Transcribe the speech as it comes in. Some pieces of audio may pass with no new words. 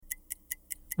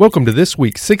Welcome to this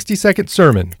week's 60-second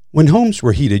sermon. When homes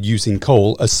were heated using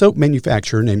coal, a soap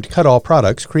manufacturer named Cut-All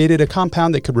Products created a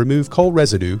compound that could remove coal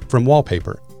residue from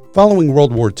wallpaper. Following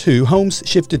World War II, homes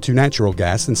shifted to natural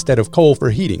gas instead of coal for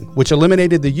heating, which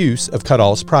eliminated the use of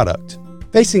Cut-All's product.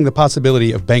 Facing the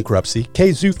possibility of bankruptcy,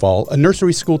 Kay Zufall, a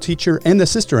nursery school teacher and the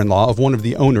sister-in-law of one of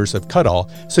the owners of Cut-All,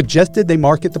 suggested they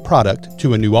market the product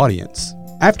to a new audience.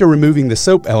 After removing the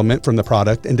soap element from the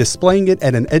product and displaying it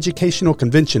at an educational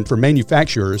convention for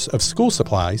manufacturers of school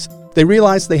supplies, they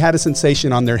realized they had a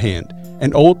sensation on their hand,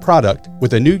 an old product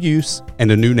with a new use and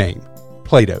a new name,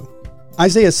 Play-Doh.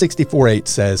 Isaiah 64:8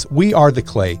 says, "We are the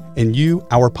clay, and you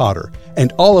our potter,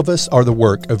 and all of us are the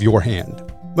work of your hand."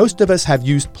 Most of us have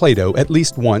used Play-Doh at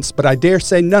least once, but I dare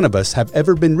say none of us have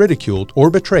ever been ridiculed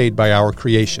or betrayed by our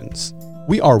creations.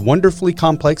 We are wonderfully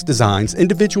complex designs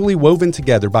individually woven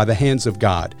together by the hands of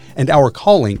God, and our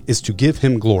calling is to give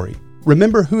Him glory.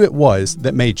 Remember who it was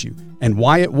that made you, and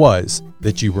why it was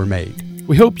that you were made.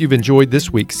 We hope you've enjoyed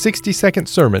this week's 60-second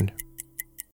sermon